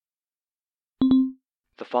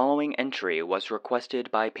The following entry was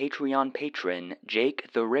requested by Patreon patron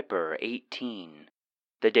Jake the Ripper 18.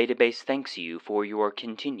 The database thanks you for your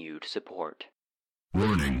continued support.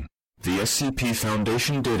 Warning: the SCP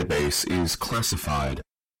Foundation database is classified.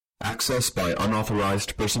 Access by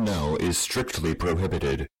unauthorized personnel is strictly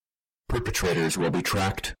prohibited. Perpetrators will be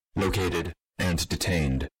tracked, located, and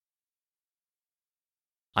detained.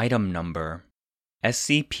 Item Number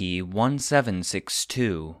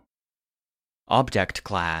SCP-1762. Object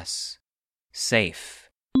Class Safe.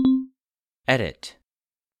 Edit.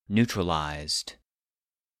 Neutralized.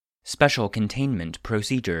 Special Containment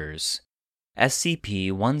Procedures.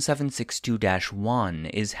 SCP-1762-1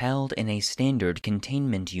 is held in a standard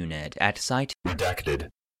containment unit at Site Redacted.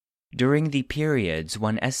 During the periods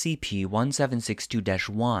when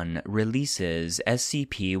SCP-1762-1 releases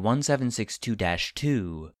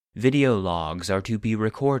SCP-1762-2, video logs are to be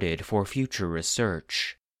recorded for future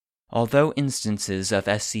research. Although instances of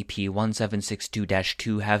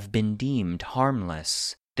SCP-1762-2 have been deemed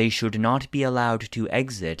harmless, they should not be allowed to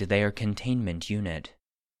exit their containment unit.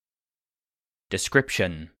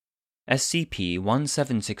 Description: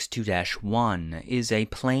 SCP-1762-1 is a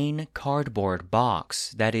plain cardboard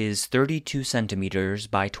box that is 32 cm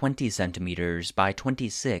by 20 cm by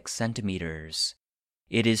 26 cm.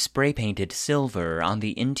 It is spray-painted silver on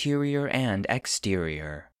the interior and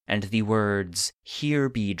exterior, and the words, "Here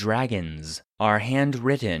be dragons," are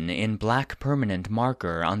handwritten in black permanent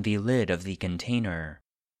marker on the lid of the container.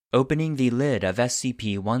 Opening the lid of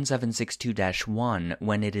SCP-1762-1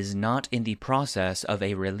 when it is not in the process of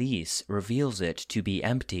a release reveals it to be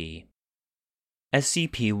empty.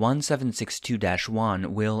 SCP-1762-1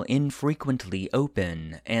 will infrequently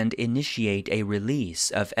open and initiate a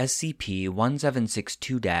release of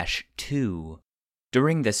SCP-1762-2.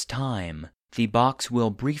 During this time, the box will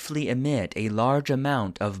briefly emit a large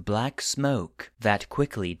amount of black smoke that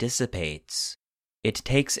quickly dissipates. It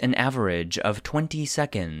takes an average of 20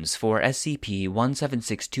 seconds for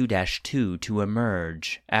SCP-1762-2 to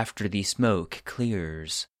emerge after the smoke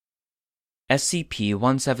clears.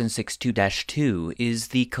 SCP-1762-2 is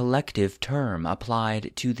the collective term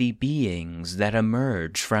applied to the beings that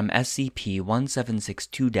emerge from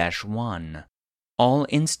SCP-1762-1. All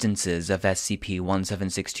instances of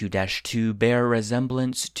SCP-1762-2 bear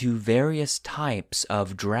resemblance to various types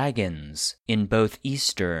of dragons in both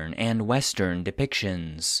Eastern and Western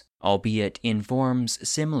depictions, albeit in forms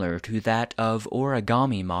similar to that of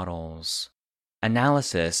origami models.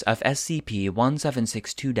 Analysis of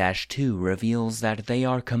SCP-1762-2 reveals that they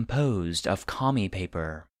are composed of kami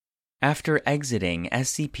paper. After exiting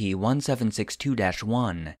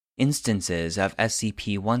SCP-1762-1, instances of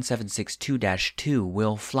SCP-1762-2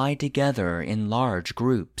 will fly together in large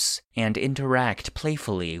groups and interact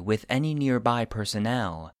playfully with any nearby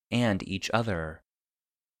personnel and each other.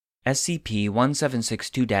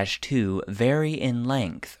 SCP-1762-2 vary in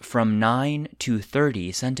length from 9 to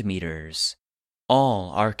 30 centimeters.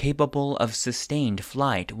 All are capable of sustained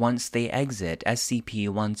flight once they exit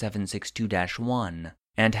SCP-1762-1.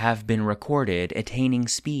 And have been recorded attaining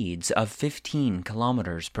speeds of 15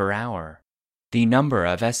 kilometers per hour. The number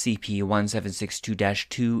of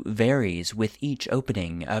SCP-1762-2 varies with each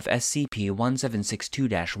opening of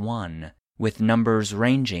SCP-1762-1, with numbers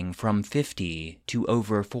ranging from 50 to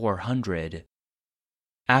over 400.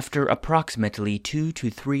 After approximately 2 to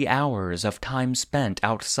 3 hours of time spent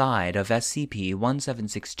outside of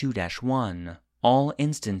SCP-1762-1, all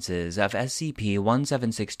instances of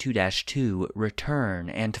SCP-1762-2 return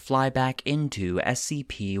and fly back into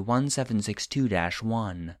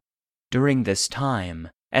SCP-1762-1. During this time,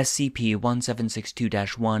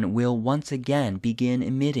 SCP-1762-1 will once again begin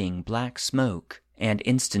emitting black smoke, and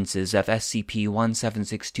instances of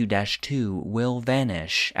SCP-1762-2 will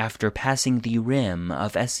vanish after passing the rim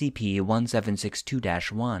of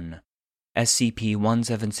SCP-1762-1.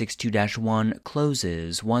 SCP-1762-1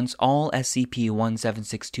 closes once all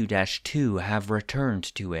SCP-1762-2 have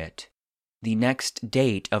returned to it. The next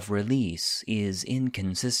date of release is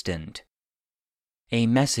inconsistent. A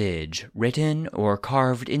message written or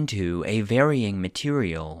carved into a varying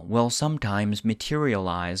material will sometimes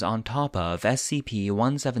materialize on top of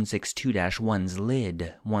SCP-1762-1's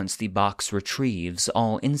lid once the box retrieves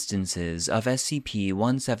all instances of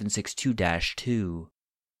SCP-1762-2.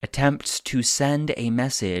 Attempts to send a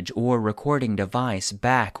message or recording device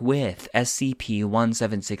back with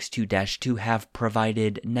SCP-1762-2 have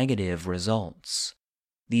provided negative results.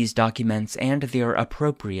 These documents and their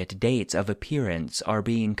appropriate dates of appearance are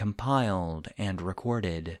being compiled and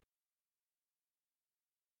recorded.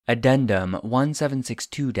 Addendum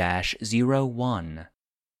 1762-01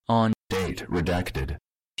 on Date redacted.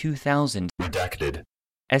 2000 Redacted.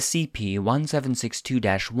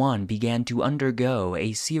 SCP-1762-1 began to undergo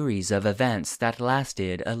a series of events that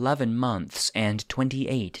lasted 11 months and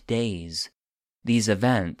 28 days. These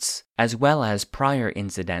events, as well as prior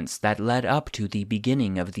incidents that led up to the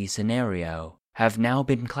beginning of the scenario, have now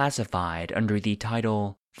been classified under the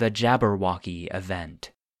title The Jabberwocky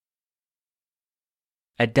Event.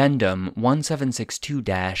 Addendum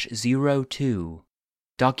 1762-02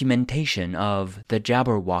 Documentation of the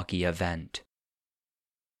Jabberwocky Event.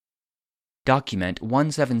 Document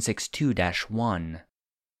 1762-1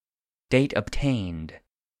 Date obtained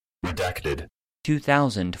Redacted.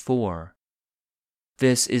 2004.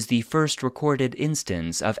 This is the first recorded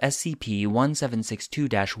instance of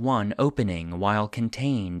SCP-1762-1 opening while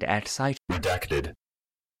contained at Site. Redacted.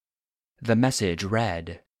 The message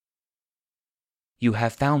read, "You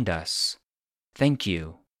have found us. Thank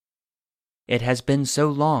you. It has been so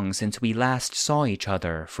long since we last saw each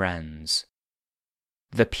other, friends.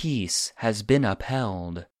 The peace has been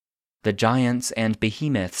upheld. The giants and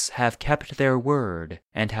behemoths have kept their word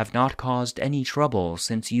and have not caused any trouble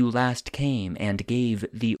since you last came and gave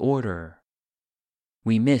the order.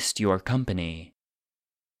 We missed your company.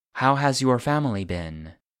 How has your family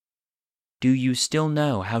been? Do you still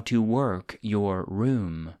know how to work your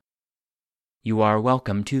room? You are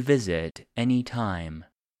welcome to visit any time."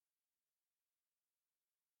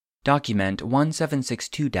 Document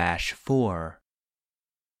 1762-4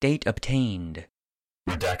 Date obtained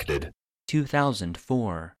Redacted.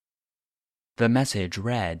 2004. The message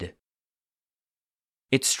read,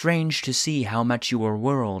 "It's strange to see how much your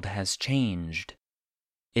world has changed.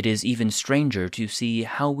 It is even stranger to see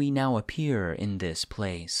how we now appear in this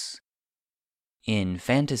place. In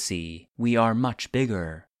fantasy, we are much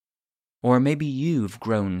bigger. Or maybe you've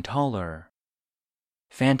grown taller.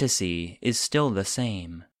 Fantasy is still the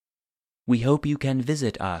same. We hope you can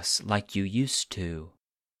visit us like you used to.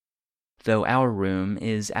 Though our room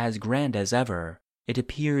is as grand as ever, it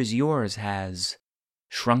appears yours has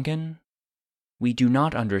shrunken? We do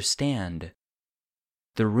not understand.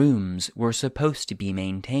 The rooms were supposed to be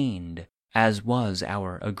maintained, as was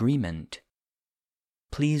our agreement.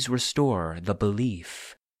 Please restore the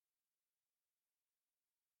belief."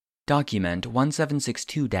 Document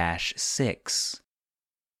 1762-6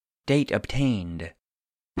 Date obtained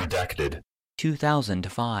Redacted.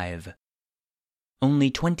 2005.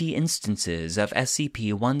 Only 20 instances of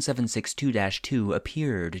SCP-1762-2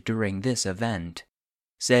 appeared during this event.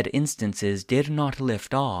 Said instances did not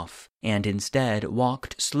lift off, and instead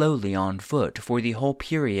walked slowly on foot for the whole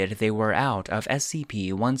period they were out of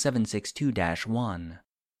SCP-1762-1.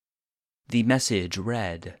 The message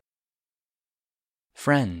read,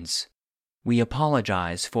 "Friends, we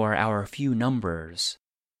apologize for our few numbers.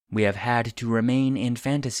 We have had to remain in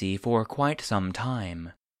fantasy for quite some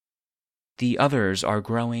time. The others are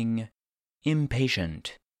growing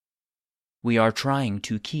impatient. We are trying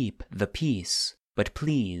to keep the peace, but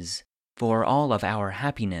please, for all of our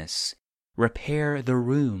happiness, repair the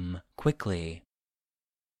room quickly.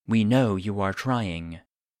 We know you are trying.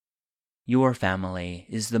 Your family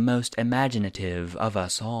is the most imaginative of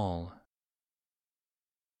us all."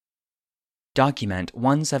 Document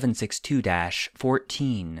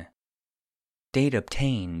 1762-14 Date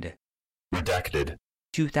obtained Redacted.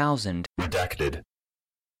 2000. Redacted.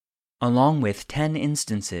 Along with 10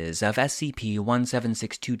 instances of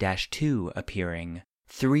SCP-1762-2 appearing,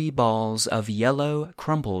 3 balls of yellow,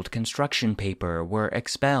 crumpled construction paper were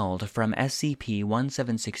expelled from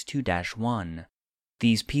SCP-1762-1.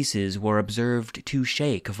 These pieces were observed to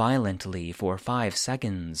shake violently for 5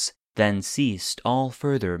 seconds, then ceased all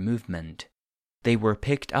further movement. They were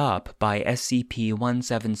picked up by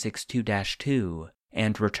SCP-1762-2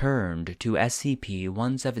 and returned to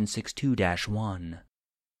SCP-1762-1.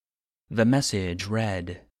 The message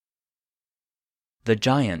read, "The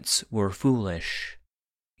giants were foolish.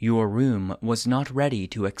 Your room was not ready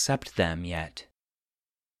to accept them yet.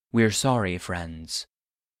 We're sorry, friends.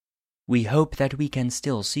 We hope that we can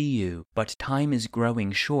still see you, but time is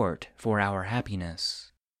growing short for our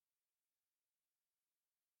happiness."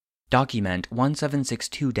 Document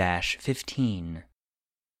 1762-15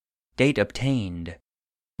 Date obtained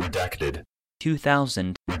Redacted.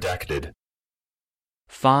 2000. Redacted.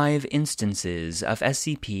 5 instances of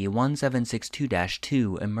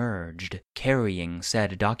SCP-1762-2 emerged, carrying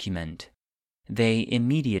said document. They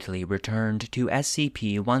immediately returned to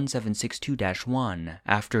SCP-1762-1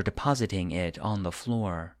 after depositing it on the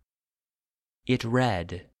floor. It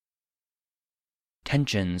read,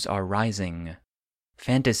 "Tensions are rising.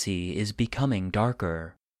 Fantasy is becoming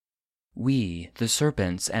darker. We, the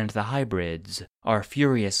serpents and the hybrids, are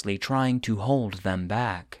furiously trying to hold them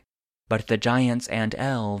back, but the giants and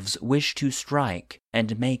elves wish to strike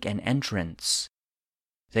and make an entrance.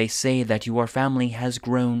 They say that your family has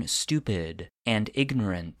grown stupid and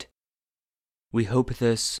ignorant. We hope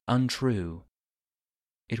this untrue.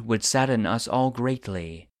 It would sadden us all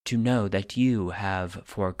greatly to know that you have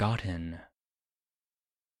forgotten.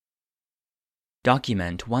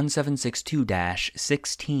 Document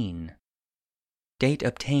 1762-16. Date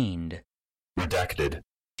obtained. Redacted.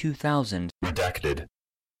 2000. Redacted.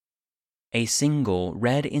 A single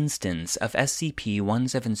red instance of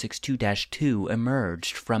SCP-1762-2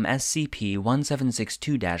 emerged from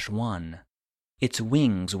SCP-1762-1. Its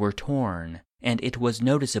wings were torn, and it was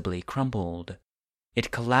noticeably crumpled.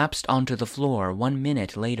 It collapsed onto the floor 1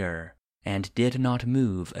 minute later, and did not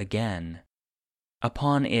move again.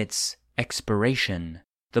 Upon its expiration,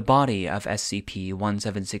 the body of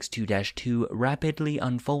SCP-1762-2 rapidly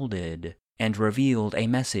unfolded and revealed a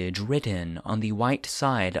message written on the white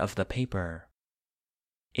side of the paper.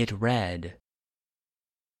 It read,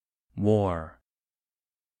 "War.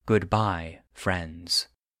 Goodbye, friends."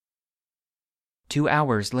 2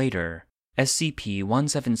 hours later,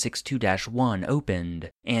 SCP-1762-1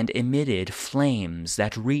 opened and emitted flames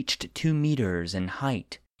that reached 2 meters in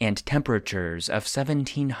height and temperatures of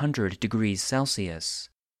 1700 degrees Celsius.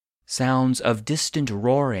 Sounds of distant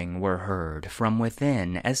roaring were heard from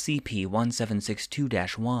within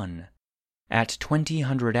SCP-1762-1. At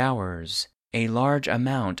 2000 hours, a large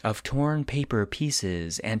amount of torn paper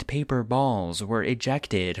pieces and paper balls were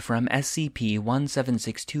ejected from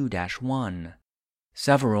SCP-1762-1.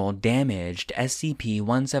 Several damaged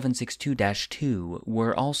SCP-1762-2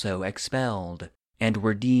 were also expelled and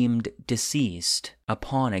were deemed deceased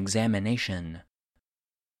upon examination.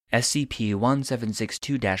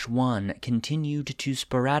 SCP-1762-1 continued to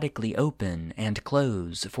sporadically open and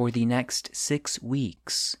close for the next 6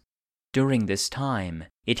 weeks. During this time,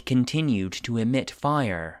 it continued to emit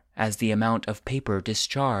fire as the amount of paper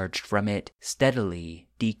discharged from it steadily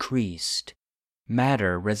decreased.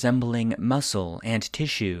 Matter resembling muscle and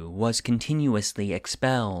tissue was continuously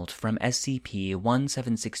expelled from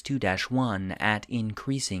SCP-1762-1 at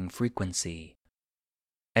increasing frequency.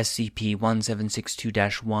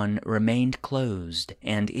 SCP-1762-1 remained closed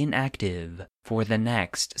and inactive for the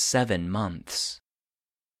next 7 months.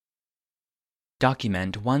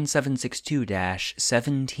 Document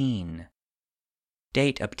 1762-17.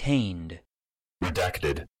 Date obtained.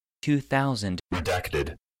 Redacted. 2000.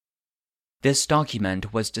 Redacted. This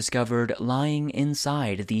document was discovered lying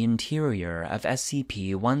inside the interior of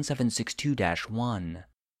SCP-1762-1.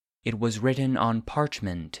 It was written on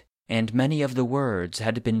parchment, and many of the words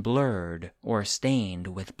had been blurred or stained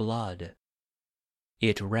with blood.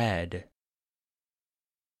 It read,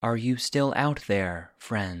 "Are you still out there,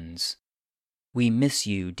 friends? We miss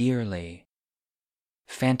you dearly.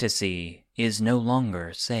 Fantasy is no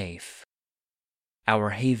longer safe.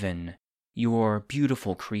 Our haven, your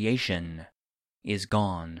beautiful creation, is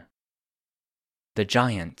gone. The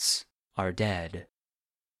giants are dead.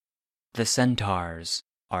 The centaurs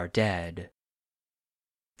are dead.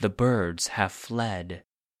 The birds have fled.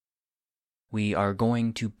 We are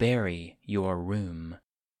going to bury your room.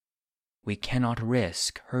 We cannot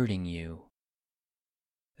risk hurting you.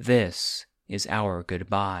 This is our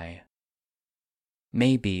goodbye.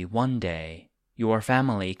 Maybe one day your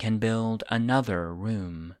family can build another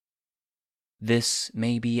room. This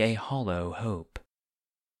may be a hollow hope,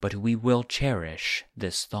 but we will cherish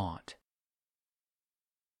this thought."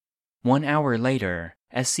 1 hour later,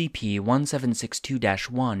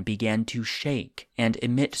 SCP-1762-1 began to shake and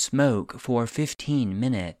emit smoke for 15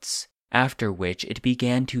 minutes, after which it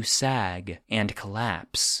began to sag and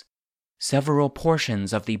collapse. Several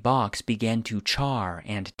portions of the box began to char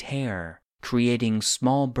and tear, creating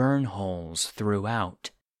small burn holes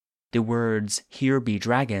throughout. The words, "Here be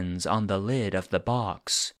dragons," on the lid of the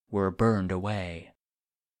box were burned away.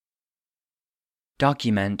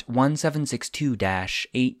 Document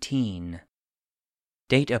 1762-18.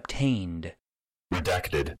 Date obtained.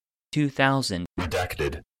 Redacted. 2000.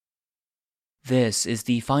 Redacted. This is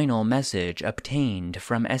the final message obtained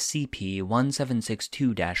from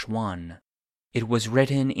SCP-1762-1. It was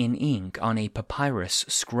written in ink on a papyrus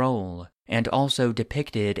scroll, and also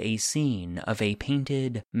depicted a scene of a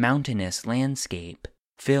painted, mountainous landscape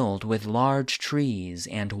filled with large trees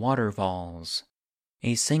and waterfalls.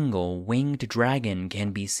 A single winged dragon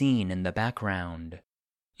can be seen in the background.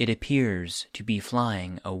 It appears to be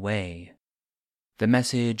flying away. The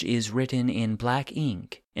message is written in black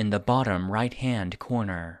ink in the bottom right-hand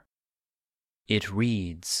corner. It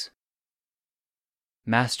reads,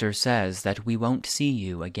 "Master says that we won't see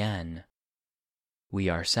you again. We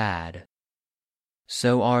are sad.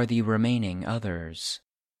 So are the remaining others.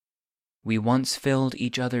 We once filled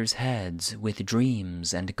each other's heads with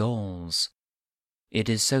dreams and goals. It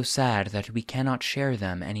is so sad that we cannot share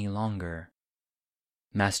them any longer.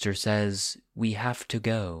 Master says we have to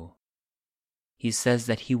go. He says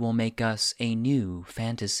that he will make us a new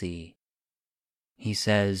fantasy. He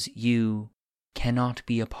says you cannot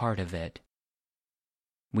be a part of it.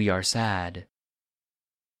 We are sad.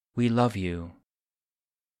 We love you.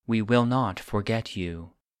 We will not forget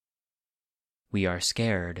you. We are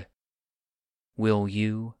scared. Will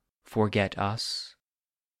you forget us?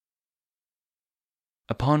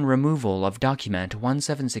 Upon removal of document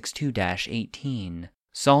 1762-18,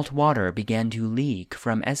 salt water began to leak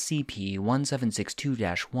from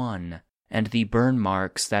SCP-1762-1, and the burn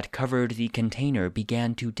marks that covered the container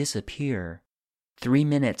began to disappear. 3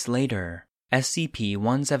 minutes later,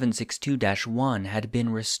 SCP-1762-1 had been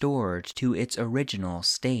restored to its original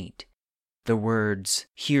state. The words,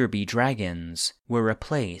 "Here be dragons," were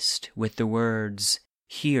replaced with the words,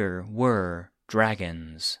 "Here were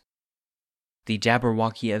dragons." The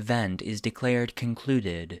Jabberwocky event is declared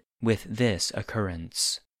concluded with this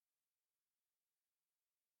occurrence.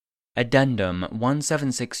 Addendum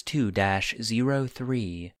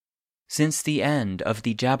 1762-03. Since the end of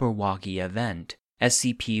the Jabberwocky event,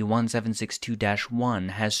 SCP-1762-1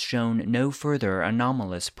 has shown no further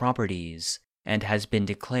anomalous properties and has been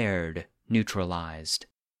declared neutralized.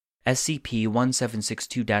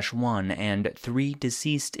 SCP-1762-1 and 3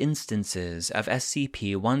 deceased instances of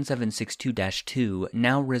SCP-1762-2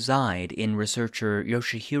 now reside in researcher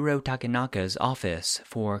Yoshihiro Takenaka's office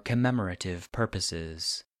for commemorative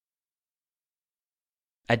purposes.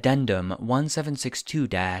 Addendum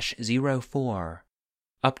 1762-04.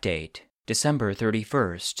 Update: December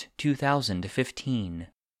 31st, 2015.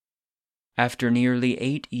 After nearly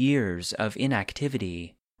 8 years of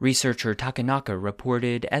inactivity, researcher Takenaka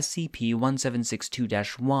reported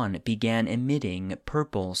SCP-1762-1 began emitting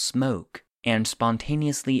purple smoke and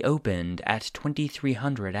spontaneously opened at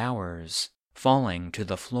 2300 hours, falling to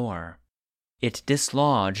the floor. It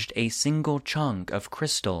dislodged a single chunk of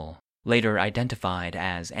crystal, later identified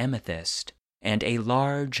as amethyst, and a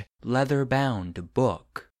large, leather-bound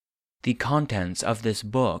book. The contents of this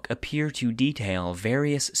book appear to detail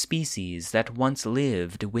various species that once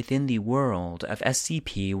lived within the world of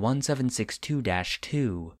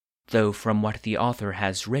SCP-1762-2, though from what the author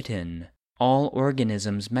has written, all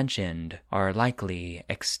organisms mentioned are likely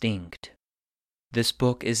extinct. This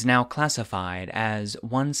book is now classified as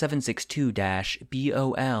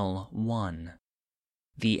 1762-BOL-1.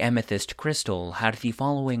 The amethyst crystal had the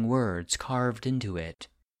following words carved into it: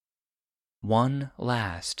 "One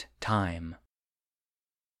last time."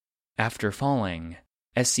 After falling,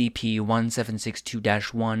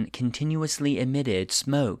 SCP-1762-1 continuously emitted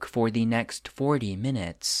smoke for the next 40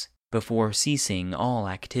 minutes before ceasing all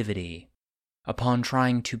activity. Upon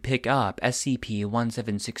trying to pick up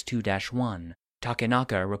SCP-1762-1,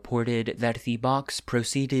 Takenaka reported that the box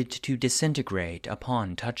proceeded to disintegrate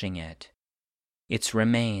upon touching it. Its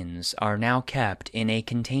remains are now kept in a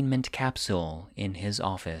containment capsule in his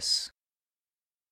office.